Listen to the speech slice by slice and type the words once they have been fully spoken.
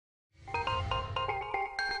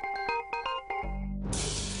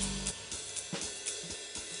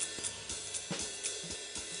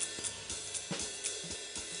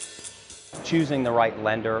choosing the right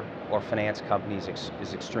lender or finance company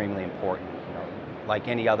is extremely important. You know, like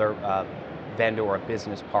any other vendor or a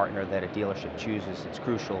business partner that a dealership chooses, it's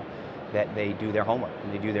crucial that they do their homework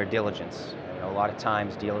and they do their diligence. You know, a lot of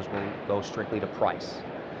times dealers will go strictly to price,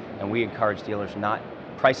 and we encourage dealers not.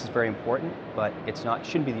 Price is very important, but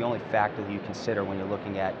shouldn't be the only factor that you consider when you're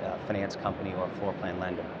looking at a finance company or a floor plan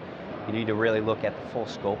lender. You need to really look at the full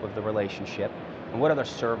scope of the relationship and what other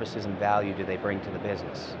services and value do they bring to the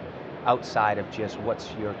business outside of just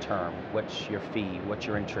what's your term, what's your fee, what's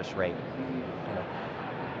your interest rate. You know,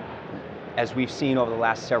 as we've seen over the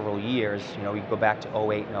last several years, you know, we go back to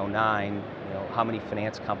 08 and 09, you know, how many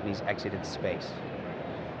finance companies exited the space.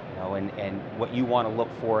 You know, and what you want to look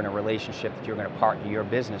for in a relationship that you're going to partner your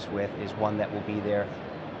business with is one that will be there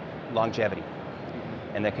longevity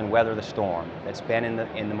and that can weather the storm, that's been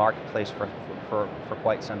in the marketplace for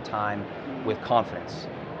quite some time with confidence.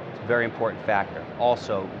 It's a very important factor.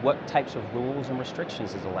 Also, what types of rules and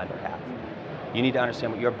restrictions does a lender have? You need to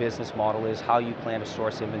understand what your business model is, how you plan to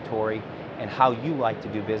source inventory, and how you like to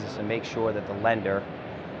do business, and make sure that the lender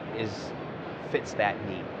fits that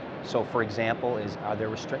need. So for example, are there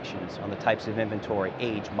restrictions on the types of inventory,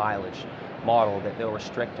 age, mileage, model that they'll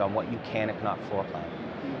restrict on what you can and cannot floor plan?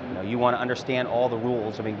 You know, you want to understand all the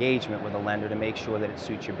rules of engagement with a lender to make sure that it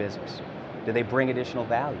suits your business. Do they bring additional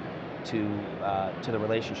value to the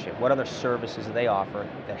relationship? What other services do they offer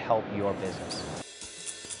that help your business?